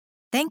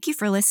Thank you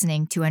for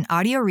listening to an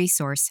audio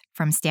resource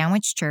from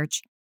Stanwich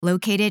Church,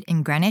 located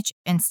in Greenwich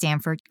and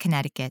Stamford,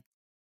 Connecticut.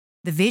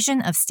 The vision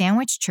of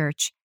Stanwich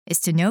Church is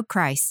to know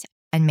Christ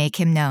and make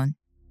him known.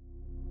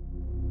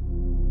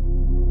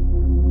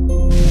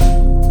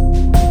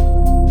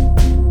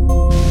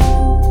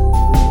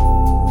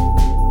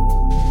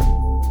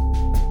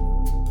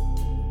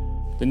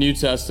 The New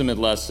Testament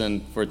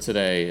lesson for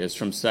today is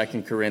from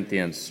 2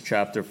 Corinthians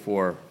chapter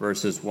 4,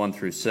 verses 1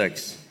 through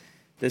 6.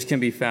 This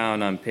can be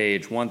found on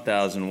page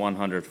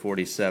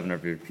 1147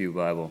 of your Pew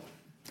Bible.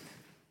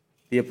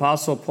 The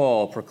Apostle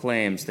Paul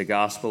proclaims the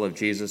gospel of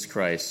Jesus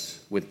Christ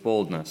with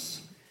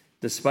boldness,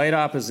 despite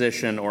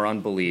opposition or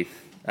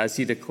unbelief, as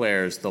he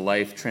declares the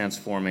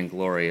life-transforming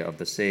glory of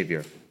the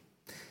Savior.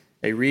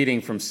 A reading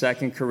from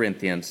 2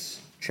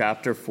 Corinthians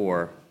chapter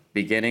 4,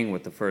 beginning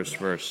with the first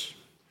verse.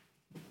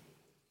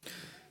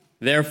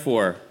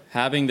 Therefore,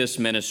 having this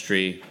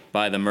ministry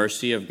by the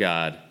mercy of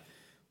God,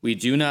 we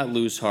do not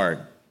lose heart,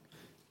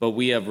 but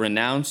we have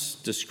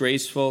renounced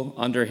disgraceful,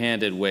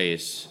 underhanded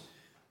ways.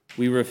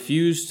 We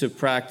refuse to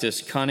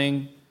practice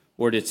cunning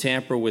or to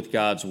tamper with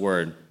God's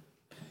word.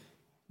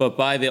 But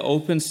by the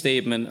open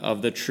statement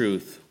of the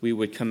truth, we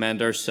would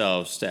commend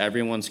ourselves to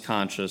everyone's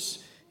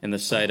conscience in the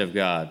sight of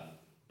God.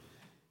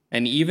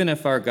 And even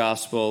if our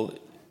gospel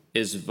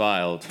is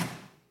viled,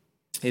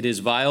 it is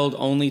viled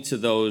only to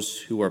those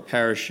who are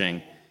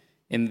perishing.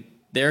 In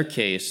their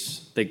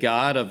case, the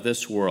God of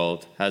this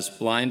world has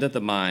blinded the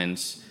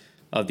minds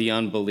of the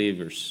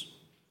unbelievers,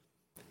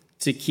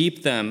 to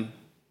keep them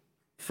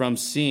from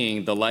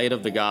seeing the light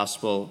of the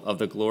gospel of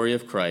the glory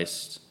of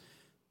Christ,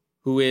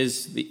 who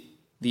is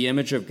the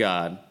image of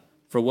God.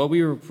 For what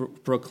we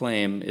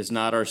proclaim is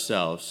not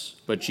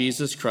ourselves, but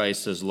Jesus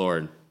Christ as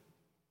Lord,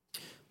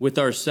 with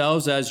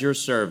ourselves as your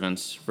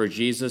servants for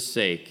Jesus'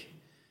 sake.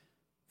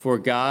 For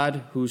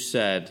God, who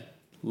said,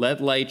 "Let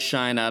light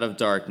shine out of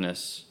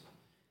darkness,"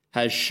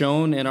 has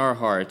shone in our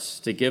hearts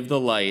to give the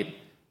light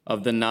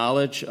of the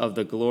knowledge of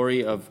the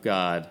glory of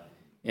God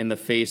in the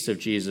face of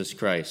Jesus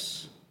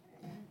Christ.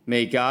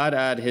 May God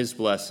add his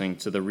blessing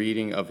to the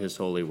reading of his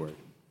holy word.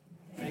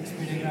 Thanks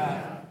be to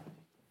God.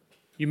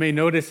 You may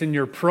notice in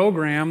your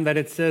program that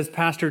it says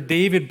Pastor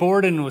David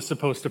Borden was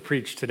supposed to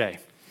preach today.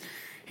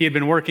 He had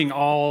been working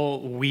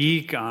all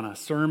week on a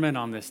sermon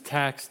on this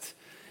text,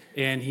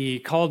 and he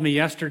called me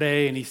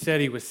yesterday and he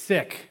said he was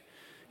sick.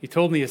 He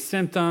told me his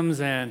symptoms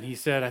and he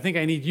said, "I think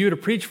I need you to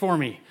preach for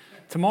me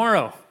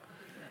tomorrow."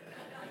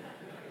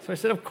 So I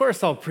said, "Of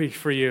course I'll preach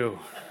for you,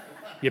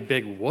 you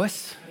big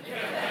wuss."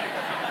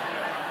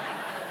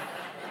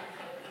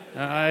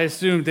 I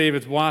assume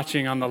David's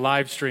watching on the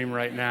live stream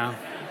right now.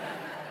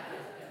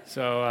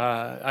 So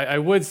I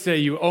would say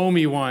you owe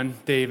me one,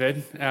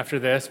 David, after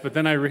this, but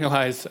then I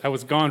realized I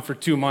was gone for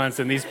 2 months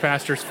and these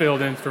pastors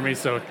filled in for me,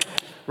 so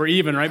we're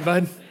even, right,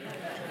 bud?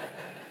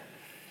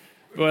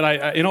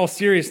 But in all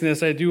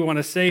seriousness, I do want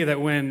to say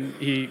that when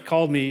he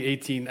called me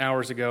 18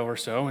 hours ago or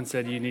so and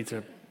said, "You need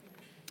to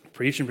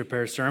preach and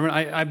prepare a sermon,"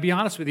 I'd be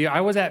honest with you, I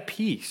was at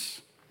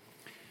peace.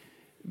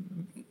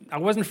 I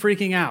wasn't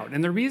freaking out.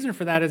 And the reason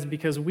for that is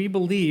because we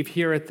believe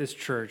here at this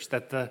church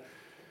that the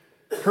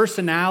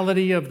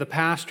personality of the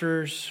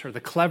pastors or the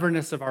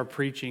cleverness of our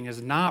preaching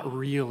is not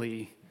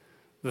really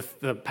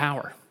the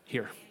power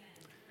here.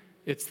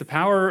 It's the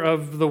power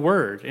of the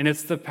word, and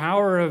it's the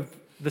power of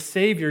the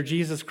Savior,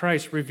 Jesus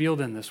Christ,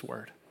 revealed in this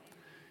word.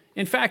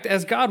 In fact,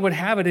 as God would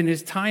have it in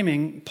his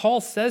timing, Paul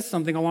says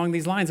something along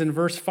these lines in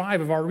verse 5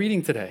 of our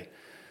reading today.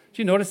 Did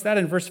you notice that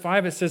in verse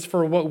 5 it says,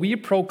 "For what we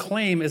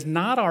proclaim is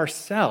not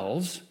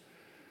ourselves,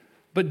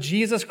 but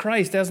Jesus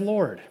Christ as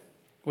Lord,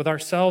 with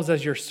ourselves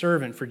as your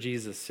servant for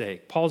Jesus'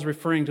 sake." Paul's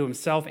referring to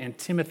himself and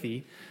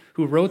Timothy,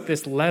 who wrote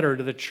this letter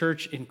to the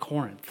church in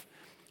Corinth.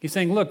 He's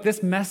saying, look,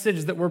 this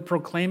message that we're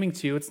proclaiming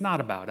to you, it's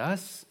not about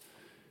us.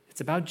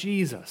 It's about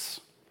Jesus.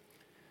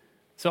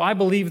 So I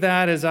believe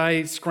that as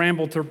I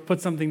scrambled to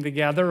put something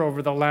together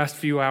over the last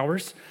few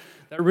hours,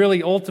 that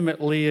really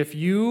ultimately, if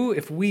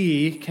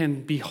we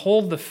can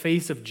behold the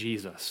face of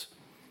Jesus,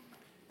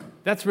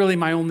 that's really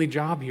my only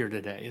job here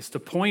today, is to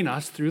point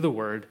us through the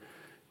word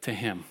to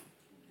him.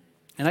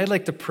 And I'd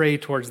like to pray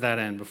towards that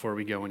end before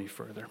we go any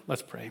further.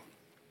 Let's pray.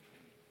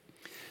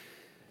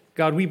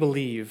 God, we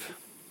believe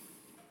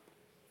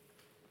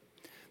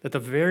that the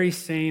very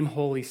same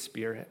Holy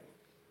Spirit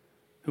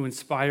who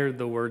inspired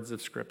the words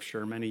of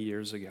Scripture many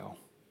years ago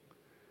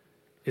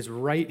is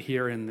right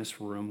here in this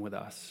room with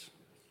us.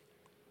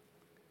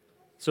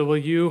 So will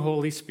you,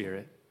 Holy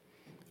Spirit,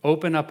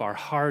 open up our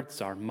hearts,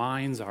 our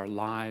minds, our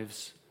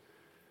lives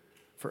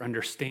for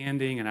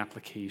understanding and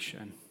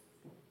application.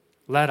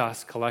 Let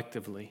us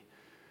collectively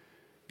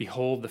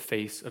behold the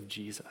face of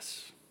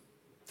Jesus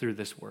through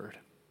this word.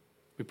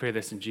 We pray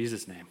this in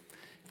Jesus' name.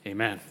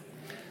 Amen.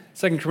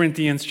 2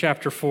 Corinthians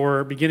chapter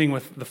 4, beginning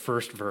with the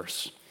first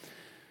verse.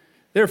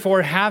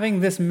 Therefore, having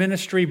this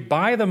ministry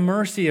by the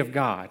mercy of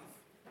God,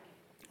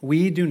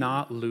 we do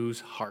not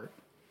lose heart.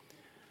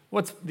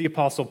 What's the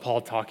Apostle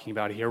Paul talking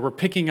about here? We're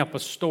picking up a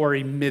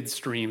story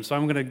midstream, so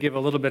I'm going to give a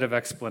little bit of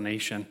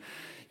explanation.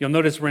 You'll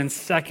notice we're in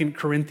 2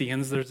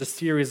 Corinthians. There's a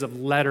series of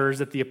letters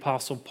that the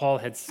Apostle Paul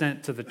had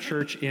sent to the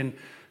church in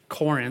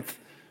Corinth.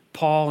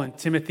 Paul and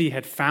Timothy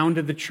had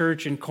founded the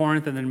church in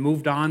Corinth and then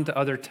moved on to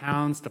other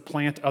towns to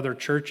plant other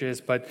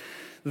churches. But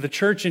the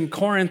church in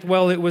Corinth,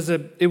 well, it was a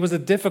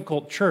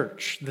difficult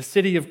church. The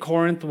city of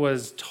Corinth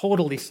was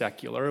totally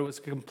secular. It was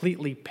a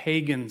completely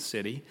pagan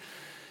city.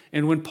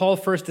 And when Paul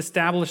first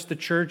established the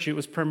church, it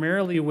was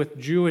primarily with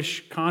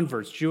Jewish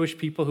converts, Jewish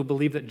people who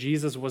believed that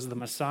Jesus was the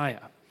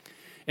Messiah.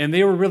 And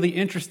they were really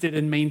interested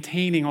in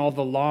maintaining all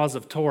the laws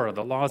of Torah,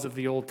 the laws of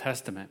the Old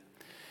Testament.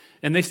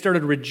 And they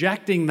started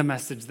rejecting the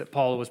message that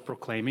Paul was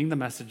proclaiming, the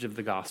message of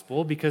the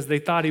gospel, because they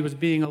thought he was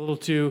being a little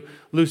too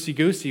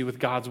loosey-goosey with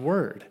God's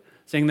word,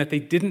 saying that they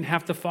didn't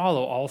have to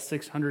follow all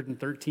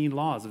 613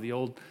 laws of the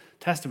Old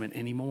Testament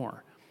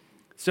anymore.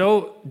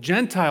 So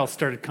Gentiles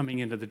started coming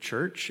into the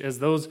church. As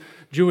those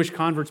Jewish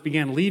converts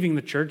began leaving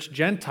the church,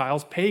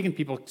 Gentiles, pagan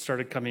people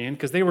started coming in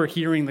because they were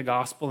hearing the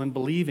gospel and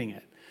believing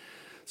it.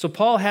 So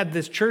Paul had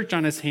this church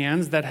on his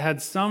hands that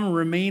had some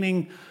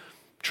remaining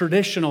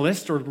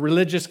traditionalists or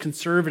religious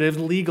conservative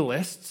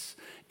legalists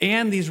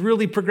and these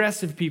really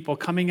progressive people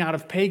coming out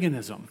of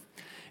paganism.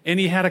 And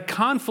he had a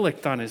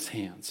conflict on his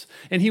hands.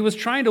 And he was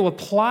trying to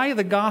apply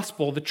the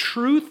gospel, the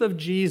truth of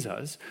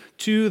Jesus,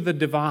 to the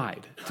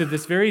divide, to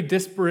this very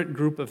disparate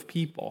group of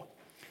people.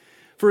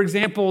 For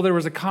example, there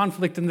was a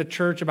conflict in the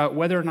church about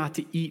whether or not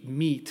to eat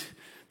meat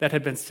that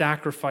had been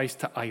sacrificed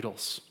to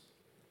idols.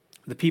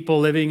 The people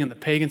living in the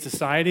pagan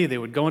society, they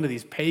would go into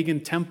these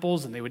pagan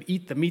temples and they would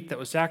eat the meat that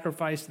was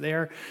sacrificed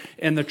there.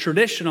 And the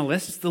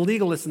traditionalists, the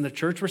legalists in the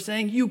church were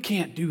saying, you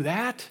can't do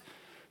that.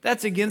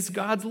 That's against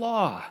God's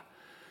law.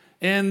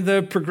 And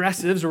the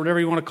progressives, or whatever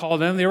you want to call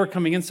them, they were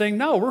coming in saying,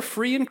 no, we're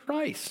free in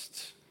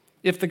Christ.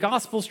 If the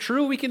gospel's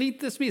true, we can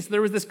eat this meat. So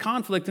there was this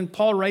conflict, and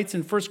Paul writes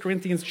in 1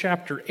 Corinthians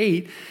chapter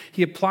 8,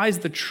 he applies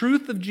the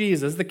truth of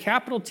Jesus, the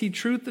capital T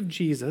truth of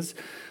Jesus,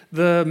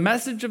 the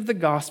message of the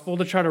gospel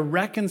to try to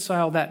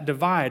reconcile that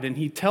divide. And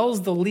he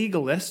tells the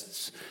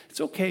legalists,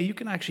 it's okay, you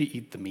can actually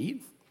eat the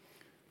meat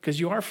because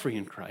you are free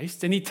in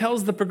Christ. And he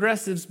tells the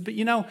progressives, but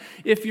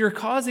if you're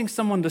causing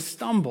someone to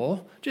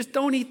stumble, just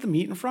don't eat the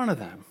meat in front of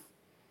them.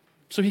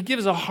 So he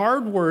gives a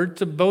hard word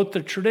to both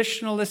the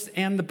traditionalists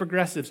and the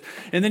progressives.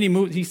 And then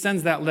he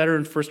sends that letter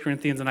in 1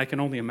 Corinthians, and I can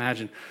only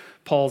imagine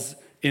Paul's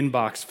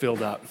inbox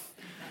filled up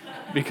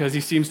because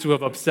he seems to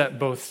have upset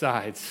both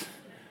sides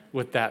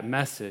with that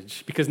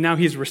message. Because now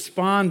he's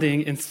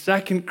responding in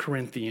 2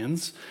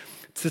 Corinthians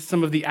to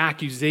some of the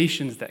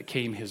accusations that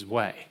came his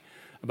way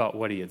about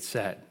what he had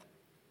said.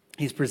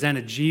 He's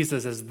presented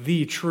Jesus as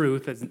the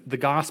truth, as the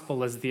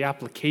gospel, as the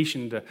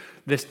application to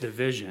this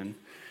division.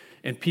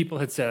 And people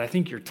had said, I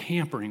think you're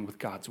tampering with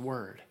God's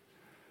word.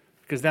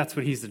 Because that's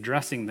what he's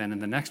addressing then in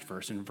the next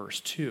verse, in verse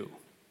 2.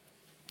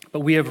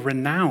 But we have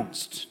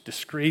renounced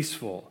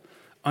disgraceful,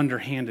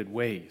 underhanded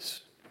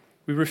ways.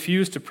 We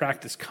refuse to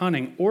practice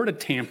cunning or to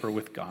tamper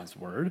with God's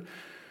word.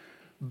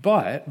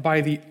 But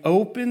by the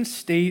open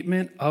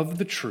statement of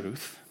the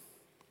truth,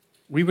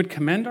 we would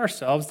commend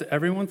ourselves to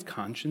everyone's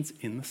conscience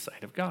in the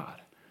sight of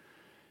God.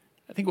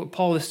 I think what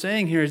Paul is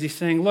saying here is he's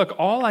saying, look,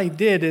 all I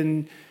did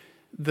in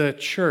the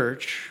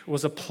church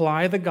was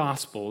apply the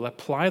gospel,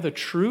 apply the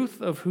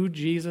truth of who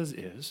Jesus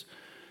is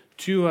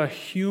to a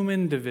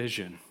human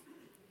division.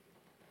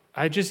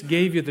 I just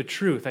gave you the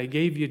truth. I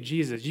gave you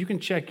Jesus. You can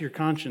check your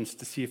conscience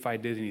to see if I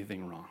did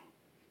anything wrong.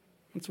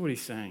 That's what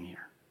he's saying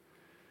here.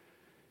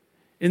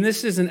 And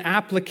this is an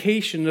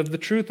application of the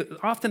truth.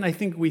 Often I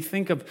think we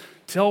think of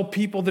tell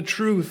people the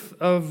truth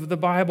of the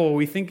Bible.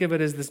 We think of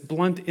it as this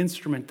blunt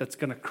instrument that's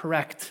going to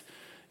correct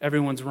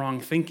everyone's wrong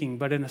thinking.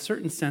 But in a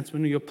certain sense,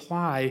 when you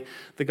apply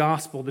the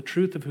gospel, the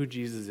truth of who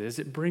Jesus is,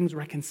 it brings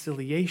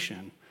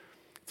reconciliation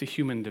to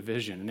human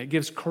division. And it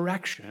gives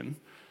correction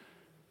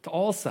to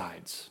all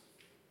sides.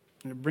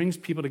 And it brings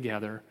people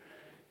together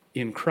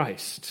in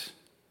Christ.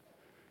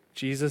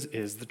 Jesus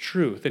is the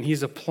truth. And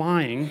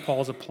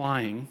Paul's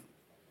applying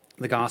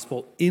the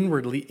gospel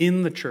inwardly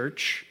in the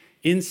church,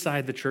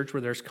 inside the church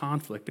where there's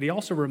conflict. But he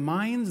also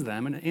reminds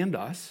them and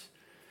us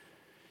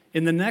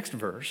in the next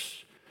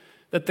verse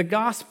that the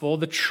gospel,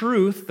 the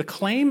truth, the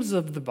claims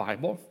of the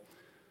Bible,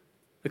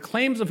 the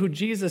claims of who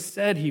Jesus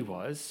said he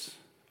was,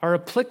 are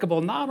applicable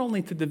not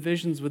only to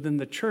divisions within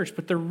the church,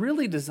 but they're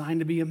really designed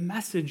to be a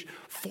message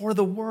for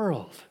the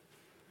world.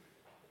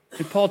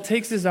 And Paul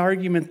takes his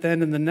argument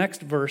then in the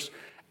next verse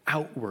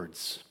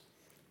outwards,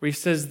 where he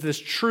says this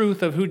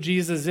truth of who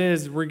Jesus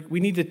is, we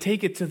need to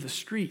take it to the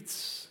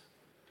streets.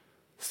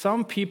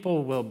 Some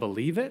people will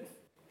believe it,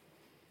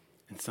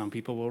 and some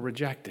people will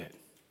reject it.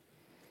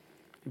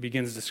 He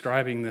begins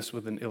describing this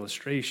with an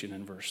illustration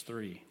in verse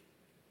 3.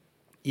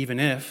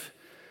 Even if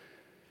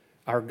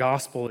our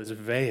gospel is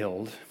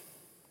veiled,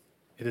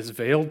 it is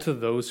veiled to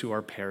those who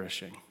are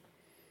perishing.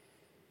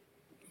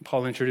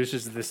 Paul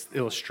introduces this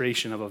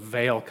illustration of a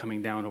veil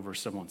coming down over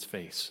someone's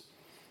face,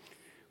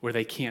 where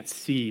they can't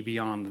see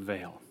beyond the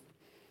veil.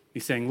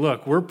 He's saying,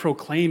 look, we're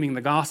proclaiming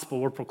the gospel.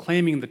 We're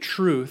proclaiming the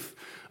truth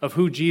of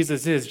who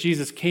Jesus is.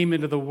 Jesus came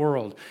into the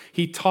world.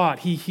 He taught,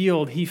 he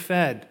healed, he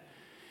fed.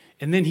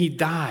 And then he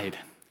died.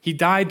 He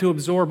died to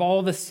absorb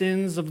all the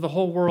sins of the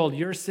whole world,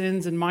 your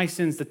sins and my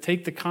sins, to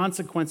take the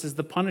consequences,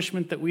 the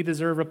punishment that we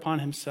deserve upon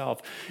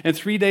himself. And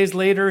 3 days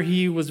later,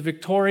 he was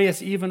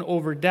victorious even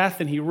over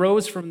death, and he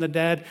rose from the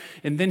dead.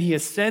 And then he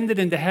ascended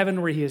into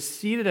heaven, where he is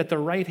seated at the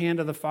right hand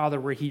of the Father,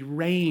 where he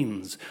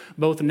reigns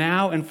both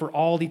now and for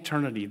all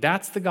eternity.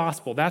 That's the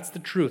gospel. That's the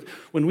truth.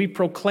 When we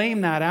proclaim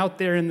that out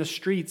there in the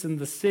streets, in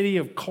the city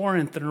of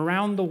Corinth and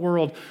around the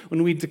world,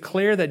 when we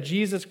declare that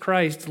Jesus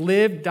Christ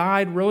lived,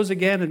 died, rose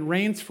again, and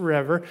reigns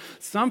forever,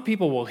 some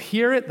people will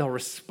hear it, they'll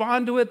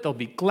respond to it, they'll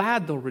be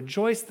glad, they'll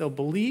rejoice, they'll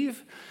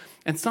believe,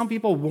 and some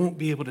people won't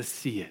be able to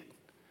see it.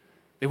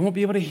 They won't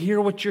be able to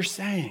hear what you're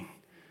saying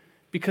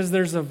because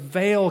there's a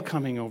veil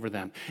coming over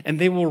them, and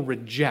they will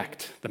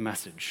reject the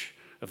message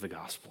of the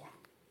gospel.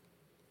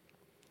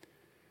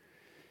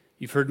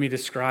 You've heard me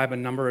describe a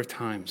number of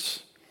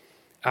times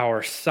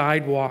our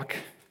sidewalk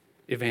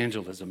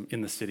evangelism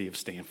in the city of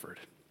Stanford.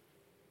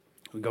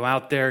 We go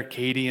out there,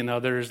 Katie and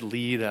others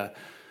lead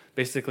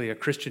basically a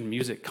Christian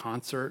music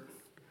concert,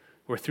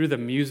 where through the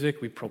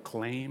music we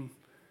proclaim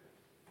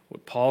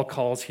what Paul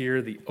calls here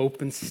the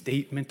open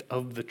statement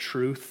of the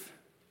truth,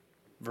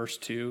 verse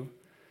 2.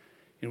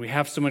 And we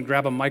have someone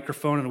grab a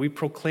microphone and we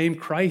proclaim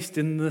Christ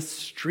in the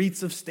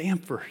streets of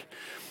Stanford.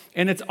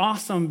 And it's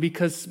awesome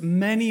because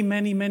many,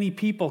 many, many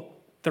people,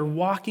 they're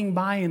walking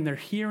by and they're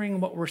hearing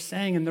what we're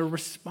saying and they're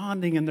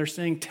responding and they're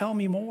saying, tell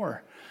me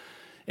more.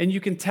 And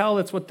you can tell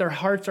it's what their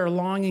hearts are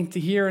longing to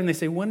hear. And they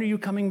say, when are you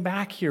coming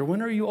back here?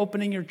 When are you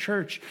opening your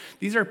church?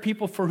 These are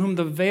people for whom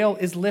the veil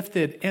is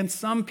lifted. And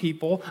some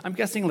people, I'm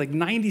guessing like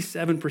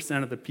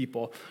 97% of the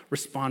people,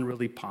 respond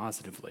really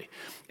positively.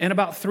 And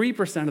about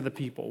 3% of the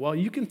people, well,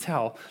 you can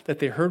tell that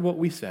they heard what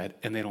we said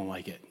and they don't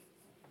like it.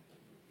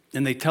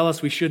 And they tell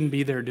us we shouldn't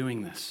be there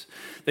doing this.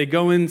 They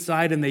go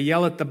inside and they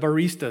yell at the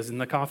baristas in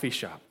the coffee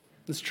shop.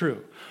 It's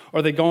true.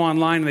 Or they go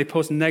online and they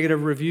post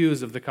negative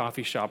reviews of the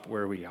coffee shop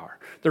where we are.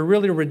 They're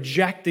really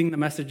rejecting the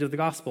message of the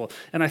gospel.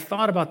 And I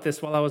thought about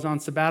this while I was on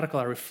sabbatical.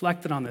 I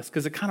reflected on this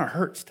because it kind of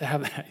hurts to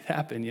have that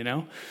happen, you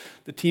know?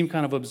 The team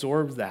kind of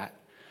absorbs that.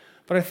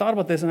 But I thought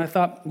about this and I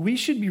thought we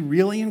should be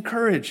really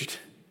encouraged.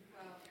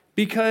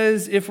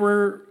 Because if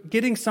we're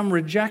getting some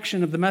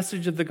rejection of the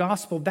message of the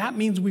gospel, that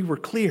means we were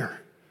clear.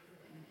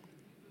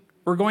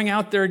 We're going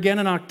out there again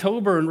in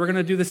October, and we're going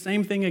to do the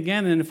same thing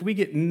again. And if we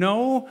get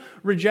no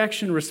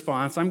rejection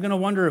response, I'm going to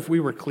wonder if we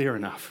were clear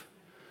enough.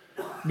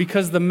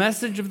 Because the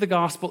message of the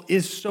gospel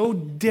is so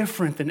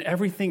different than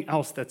everything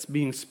else that's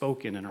being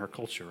spoken in our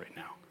culture right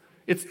now.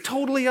 It's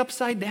totally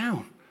upside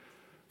down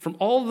from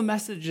all the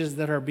messages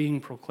that are being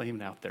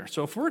proclaimed out there.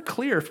 So if we're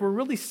clear, if we're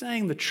really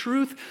saying the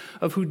truth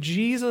of who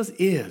Jesus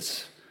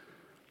is,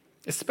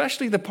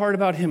 especially the part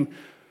about him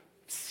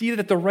seated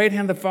at the right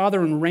hand of the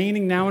Father and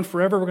reigning now and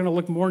forever. We're going to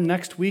look more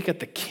next week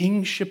at the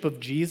kingship of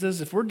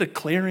Jesus. If we're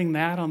declaring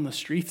that on the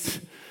streets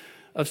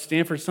of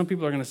Stanford, some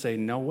people are going to say,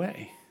 no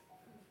way.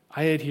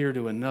 I adhere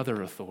to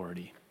another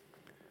authority.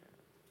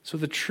 So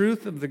the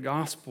truth of the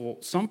gospel,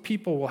 some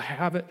people will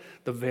have it,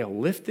 the veil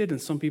lifted,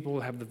 and some people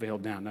will have the veil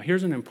down. Now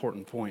here's an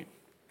important point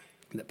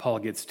that Paul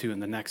gets to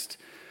in the next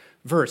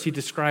verse. He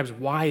describes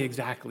why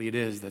exactly it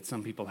is that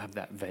some people have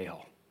that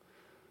veil.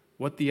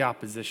 What the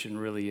opposition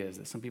really is,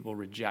 that some people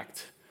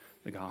reject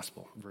the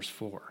gospel. Verse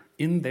 4,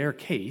 in their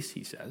case,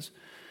 he says,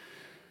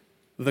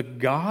 the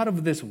God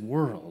of this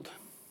world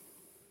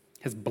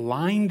has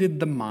blinded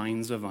the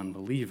minds of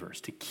unbelievers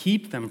to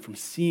keep them from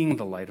seeing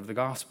the light of the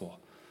gospel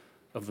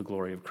of the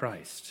glory of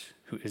Christ,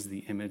 who is the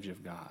image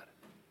of God.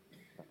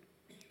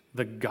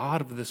 The God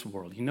of this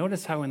world. You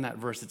notice how in that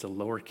verse it's a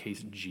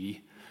lowercase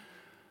g?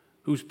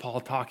 Who's Paul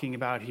talking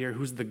about here?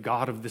 Who's the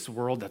God of this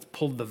world that's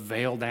pulled the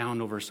veil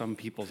down over some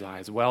people's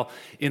eyes? Well,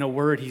 in a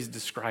word, he's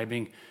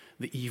describing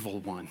the evil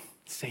one,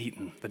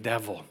 Satan, the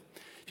devil.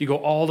 If you go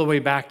all the way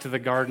back to the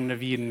Garden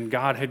of Eden,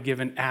 God had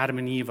given Adam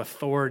and Eve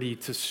authority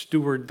to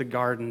steward the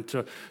garden,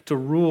 to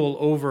rule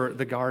over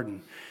the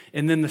garden.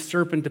 And then the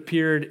serpent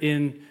appeared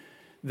in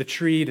the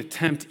tree to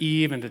tempt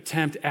Eve and to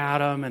tempt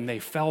Adam, and they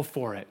fell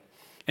for it.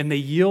 And they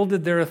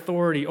yielded their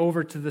authority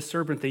over to the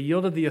serpent. They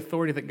yielded the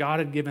authority that God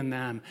had given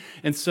them.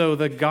 And so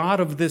the God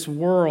of this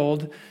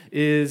world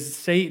is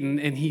Satan,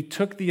 and he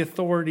took the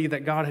authority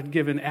that God had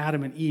given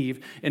Adam and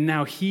Eve, and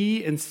now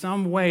he, in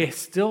some way,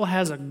 still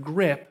has a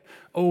grip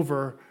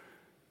over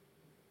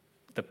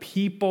the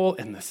people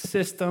and the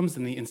systems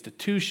and the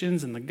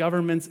institutions and the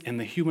governments and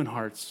the human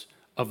hearts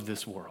of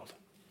this world.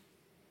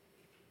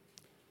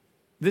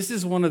 This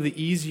is one of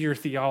the easier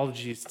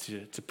theologies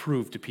to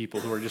prove to people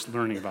who are just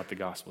learning about the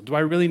gospel. Do I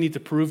really need to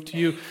prove to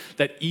you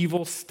that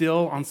evil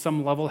still, on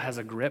some level, has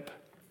a grip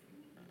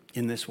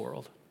in this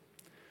world?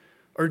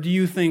 Or do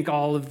you think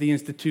all of the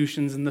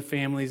institutions and the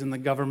families and the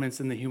governments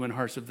and the human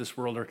hearts of this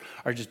world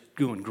are just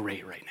doing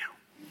great right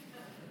now?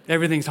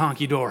 Everything's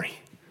honky-dory.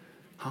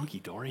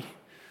 Honky-dory?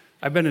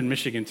 I've been in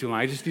Michigan too long.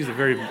 I just use a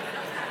very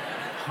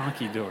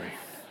honky-dory.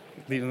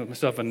 Leaving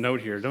myself a note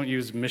here. Don't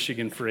use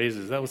Michigan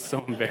phrases. That was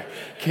so embarrassing.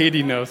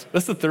 Katie knows.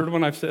 That's the third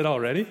one I've said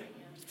already.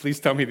 Please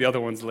tell me the other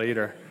ones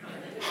later.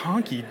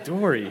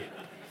 Honky-dory.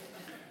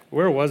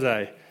 Where was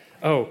I?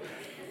 Oh,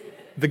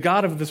 the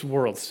God of this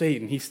world,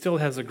 Satan, he still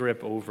has a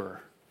grip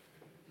over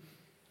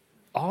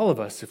all of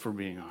us, if we're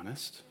being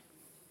honest.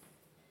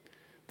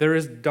 There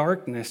is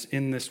darkness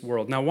in this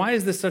world. Now, why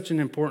is this such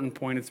an important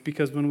point? It's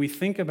because when we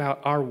think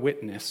about our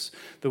witness,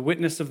 the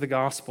witness of the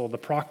gospel, the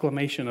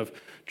proclamation of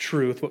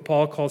truth, what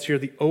Paul calls here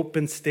the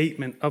open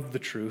statement of the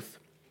truth,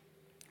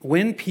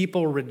 when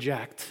people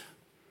reject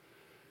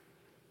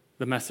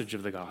the message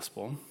of the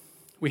gospel,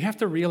 we have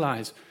to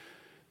realize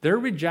they're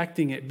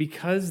rejecting it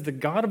because the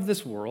God of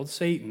this world,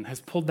 Satan,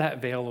 has pulled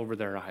that veil over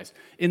their eyes.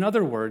 In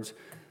other words,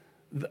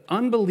 the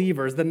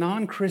unbelievers, the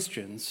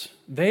non-Christians,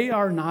 they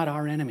are not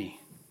our enemy.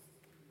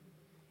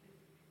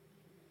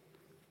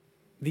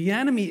 The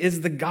enemy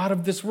is the God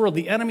of this world.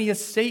 The enemy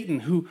is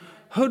Satan, who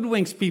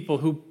hoodwinks people,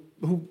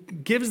 who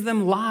gives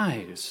them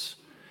lies.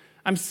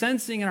 I'm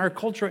sensing in our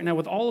culture right now,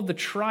 with all of the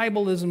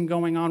tribalism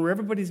going on, where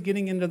everybody's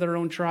getting into their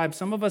own tribe,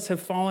 some of us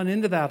have fallen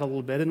into that a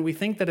little bit, and we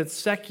think that it's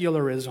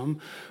secularism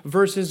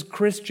versus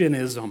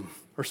Christianism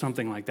or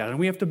something like that. And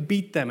we have to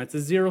beat them. It's a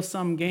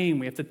zero-sum game.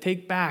 We have to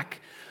take back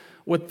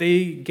what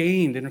they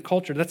gained in a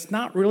culture. That's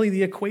not really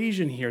the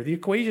equation here. The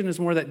equation is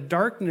more that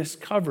darkness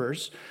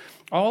covers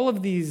all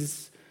of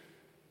these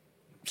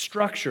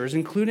structures,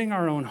 including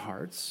our own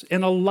hearts,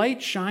 and a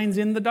light shines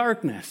in the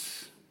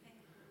darkness.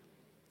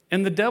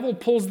 And the devil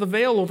pulls the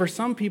veil over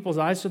some people's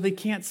eyes so they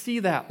can't see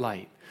that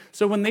light.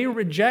 So when they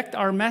reject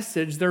our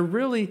message, they're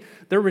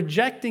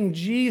rejecting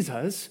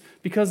Jesus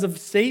because of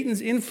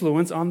Satan's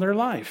influence on their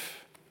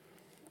life.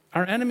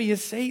 Our enemy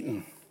is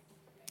Satan,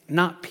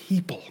 not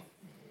people.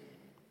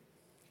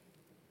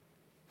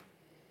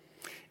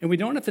 And we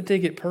don't have to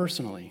take it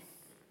personally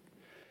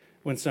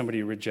when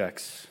somebody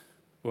rejects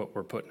what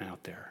we're putting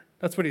out there.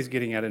 That's what he's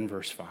getting at in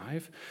verse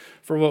 5.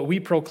 For what we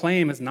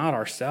proclaim is not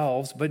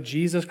ourselves, but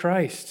Jesus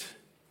Christ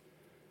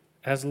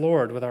as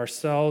Lord, with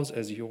ourselves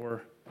as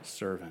your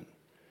servant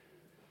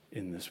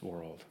in this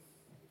world.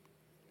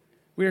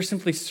 We are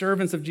simply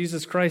servants of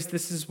Jesus Christ.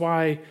 This is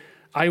why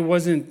I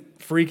wasn't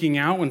freaking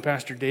out when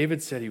Pastor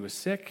David said he was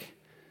sick,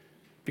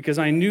 because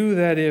I knew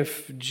that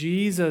if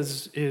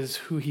Jesus is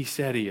who he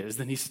said he is,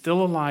 then he's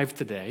still alive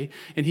today,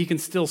 and he can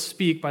still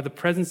speak by the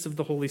presence of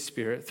the Holy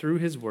Spirit through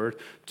his word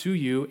to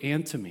you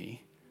and to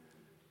me,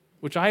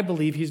 which I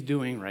believe he's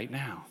doing right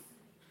now.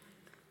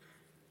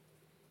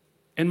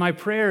 And my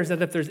prayer is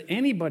that if there's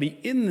anybody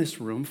in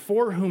this room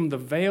for whom the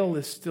veil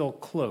is still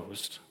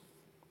closed,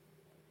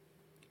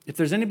 if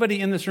there's anybody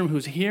in this room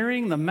who's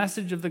hearing the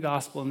message of the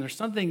gospel and there's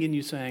something in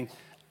you saying,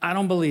 I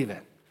don't believe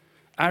it,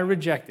 I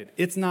reject it,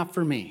 it's not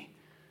for me,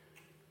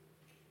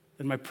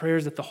 then my prayer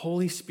is that the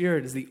Holy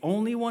Spirit is the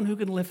only one who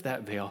can lift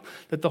that veil,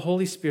 that the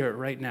Holy Spirit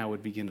right now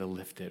would begin to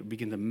lift it, would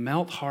begin to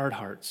melt hard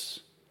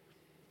hearts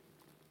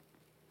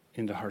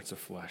into hearts of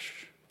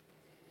flesh,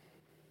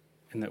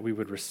 and that we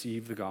would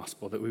receive the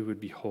gospel, that we would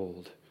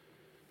behold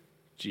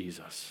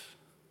Jesus,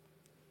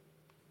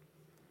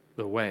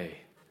 the way,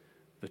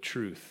 the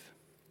truth,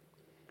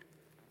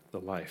 the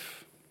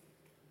life.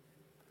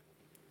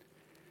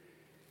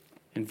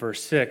 In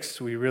verse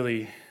 6, we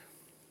really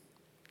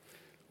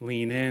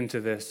lean into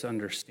this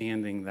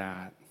understanding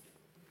that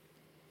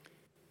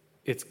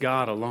it's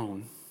God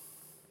alone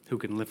who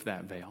can lift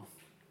that veil.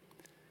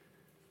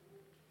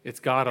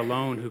 It's God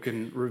alone who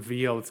can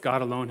reveal, it's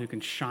God alone who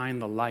can shine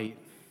the light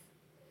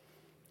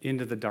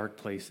into the dark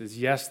places.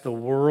 Yes, the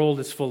world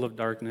is full of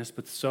darkness,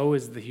 but so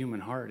is the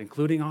human heart,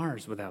 including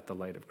ours, without the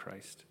light of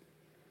Christ.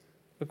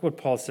 Look what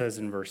Paul says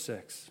in verse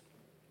 6.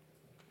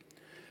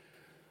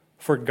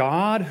 For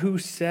God, who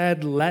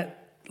said,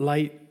 let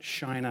light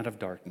shine out of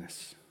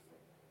darkness,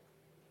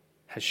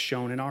 has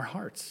shone in our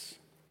hearts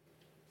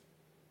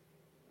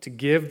to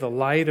give the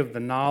light of the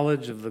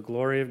knowledge of the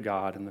glory of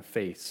God in the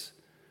face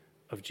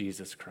of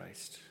Jesus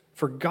Christ.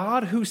 For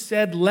God, who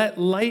said, let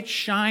light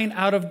shine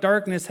out of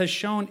darkness, has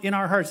shone in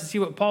our hearts. You see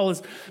what Paul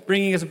is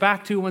bringing us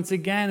back to once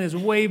again is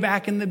way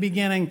back in the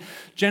beginning.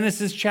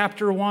 Genesis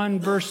chapter 1,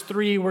 verse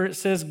 3, where it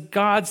says,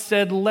 God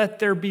said, let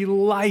there be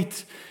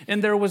light,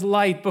 and there was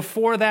light.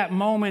 Before that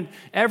moment,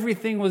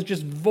 everything was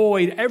just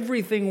void.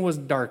 Everything was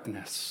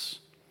darkness.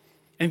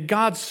 And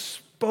God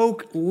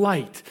spoke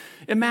light.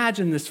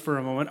 Imagine this for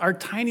a moment. Our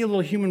tiny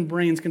little human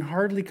brains can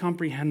hardly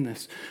comprehend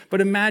this.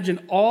 But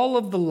imagine all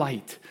of the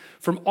light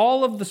from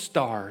all of the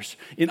stars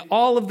in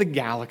all of the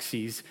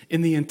galaxies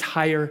in the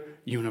entire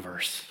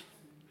universe.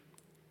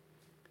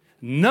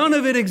 None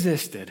of it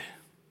existed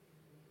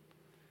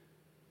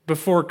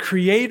before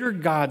Creator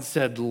God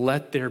said,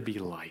 let there be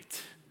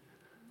light.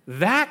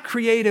 That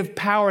creative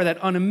power, that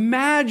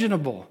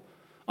unimaginable,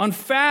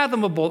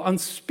 unfathomable,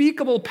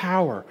 unspeakable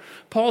power,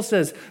 Paul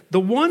says, the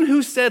one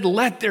who said,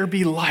 let there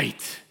be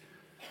light,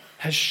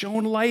 has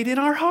shown light in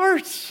our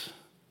hearts.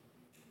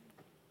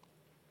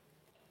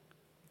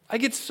 I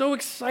get so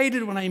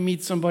excited when I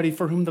meet somebody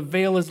for whom the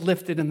veil is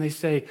lifted and they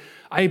say,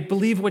 I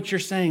believe what you're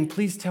saying,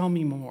 please tell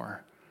me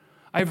more.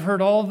 I've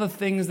heard all the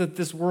things that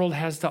this world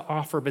has to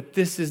offer, but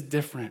this is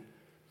different.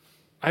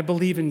 I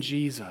believe in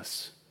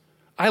Jesus.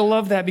 I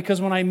love that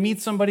because when I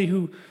meet somebody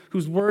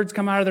whose words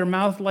come out of their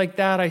mouth like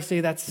that, I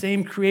say that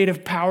same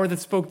creative power that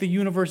spoke the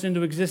universe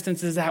into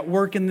existence is at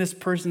work in this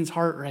person's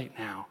heart right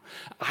now.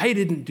 I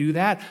didn't do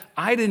that.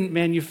 I didn't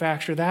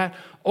manufacture that.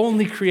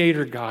 Only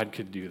Creator God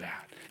could do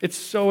that. It's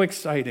so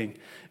exciting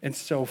and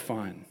so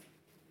fun.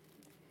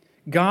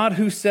 God,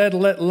 who said,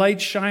 "Let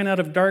light shine out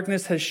of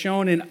darkness," has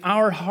shone in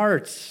our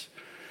hearts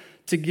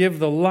to give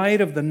the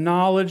light of the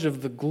knowledge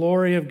of the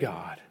glory of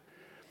God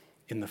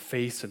in the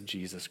face of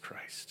Jesus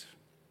Christ.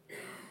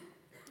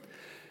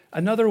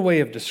 Another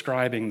way of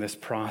describing this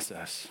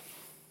process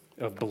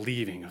of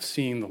believing, of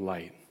seeing the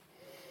light,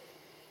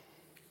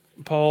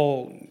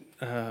 Paul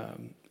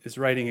is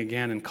writing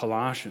again in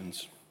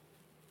Colossians.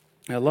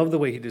 I love the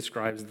way he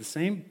describes the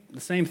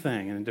same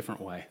thing in a different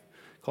way.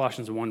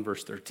 Colossians 1,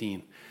 verse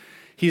 13.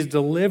 He's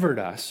delivered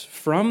us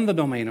from the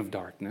domain of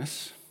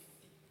darkness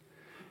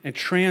and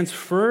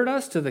transferred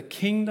us to the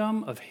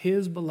kingdom of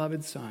his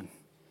beloved Son,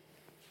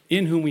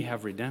 in whom we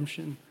have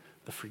redemption,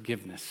 the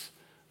forgiveness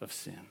of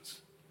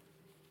sins.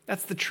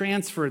 That's the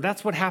transfer.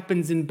 That's what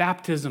happens in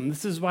baptism.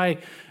 This is why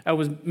I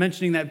was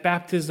mentioning that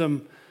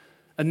baptism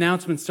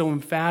announcement so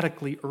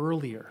emphatically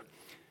earlier.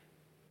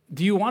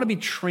 Do you want to be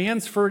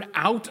transferred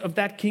out of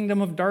that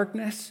kingdom of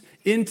darkness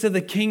into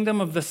the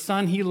kingdom of the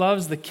Son he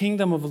loves, the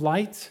kingdom of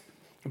light?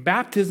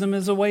 Baptism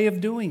is a way of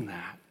doing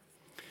that.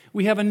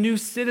 We have a new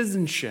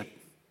citizenship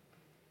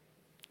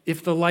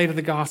if the light of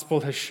the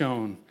gospel has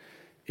shone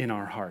in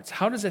our hearts.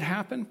 How does it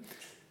happen?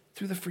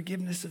 Through the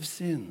forgiveness of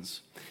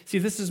sins. See,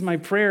 this is my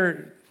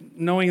prayer,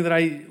 knowing that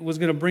I was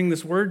going to bring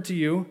this word to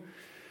you,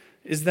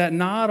 is that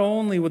not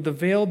only would the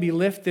veil be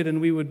lifted and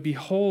we would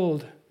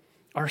behold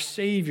our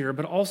Savior,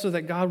 but also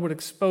that God would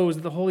expose,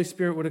 the Holy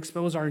Spirit would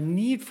expose our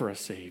need for a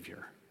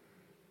Savior.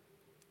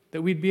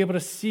 That we'd be able to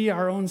see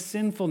our own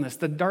sinfulness,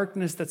 the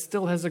darkness that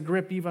still has a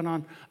grip even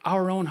on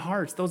our own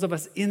hearts, those of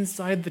us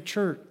inside the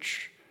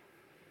church.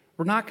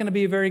 We're not going to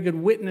be a very good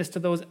witness to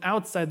those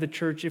outside the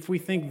church if we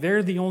think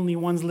they're the only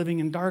ones living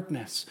in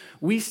darkness.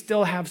 We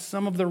still have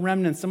some of the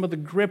remnants, some of the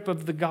grip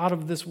of the God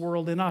of this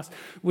world in us,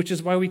 which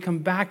is why we come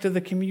back to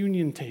the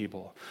communion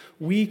table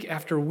week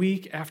after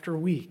week after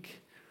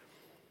week.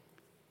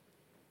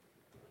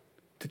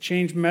 To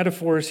change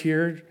metaphors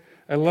here,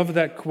 I love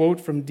that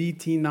quote from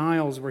D.T.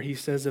 Niles where he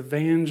says,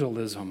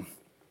 evangelism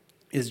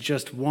is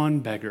just one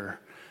beggar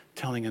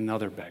telling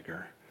another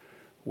beggar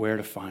where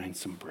to find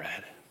some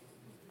bread.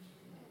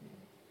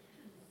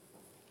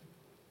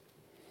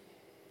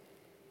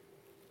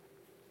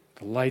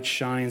 The light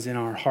shines in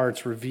our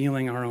hearts,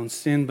 revealing our own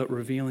sin, but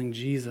revealing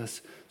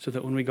Jesus, so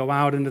that when we go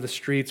out into the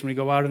streets, when we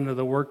go out into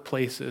the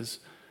workplaces,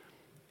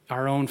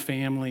 our own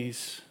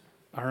families,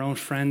 our own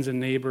friends and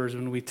neighbors,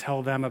 when we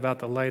tell them about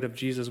the light of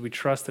Jesus, we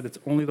trust that it's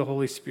only the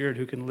Holy Spirit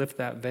who can lift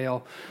that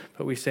veil,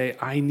 but we say,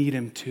 I need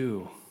him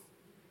too.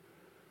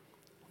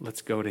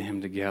 Let's go to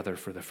him together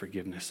for the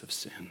forgiveness of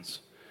sins.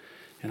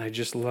 And I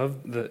just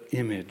love the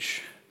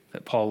image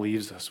that Paul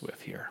leaves us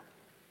with here.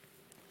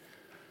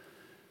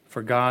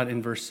 For God,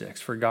 in verse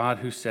 6, for God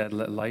who said,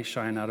 let light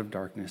shine out of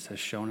darkness, has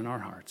shone in our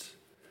hearts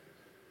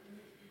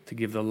to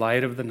give the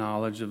light of the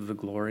knowledge of the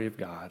glory of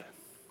God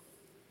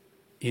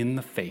in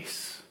the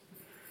face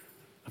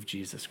of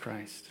Jesus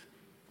Christ.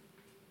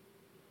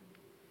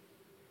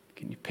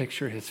 Can you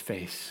picture his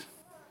face?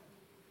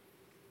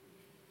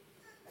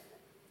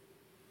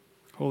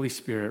 Holy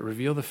Spirit,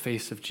 reveal the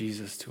face of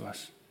Jesus to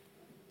us.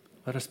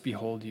 Let us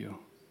behold you.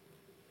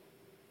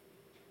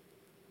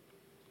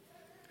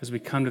 As we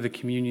come to the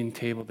communion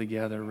table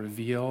together,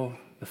 reveal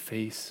the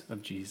face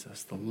of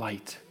Jesus, the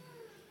light,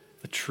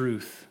 the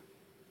truth,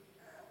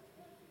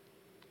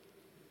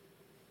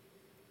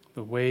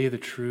 the way, the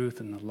truth,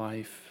 and the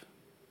life.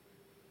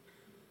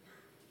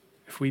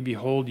 If we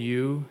behold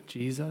you,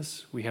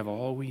 Jesus, we have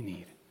all we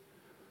need.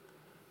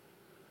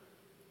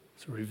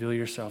 So reveal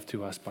yourself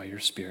to us by your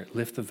Spirit.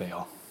 Lift the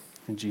veil.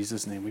 In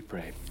Jesus' name we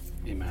pray.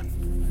 Amen.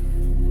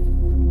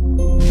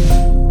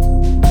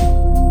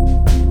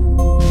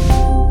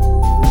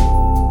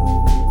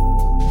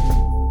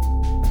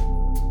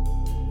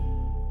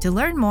 To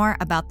learn more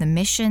about the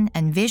mission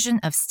and vision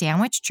of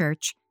Stanwich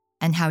Church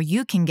and how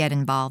you can get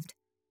involved,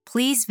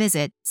 please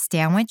visit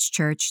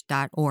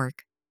stanwichchurch.org.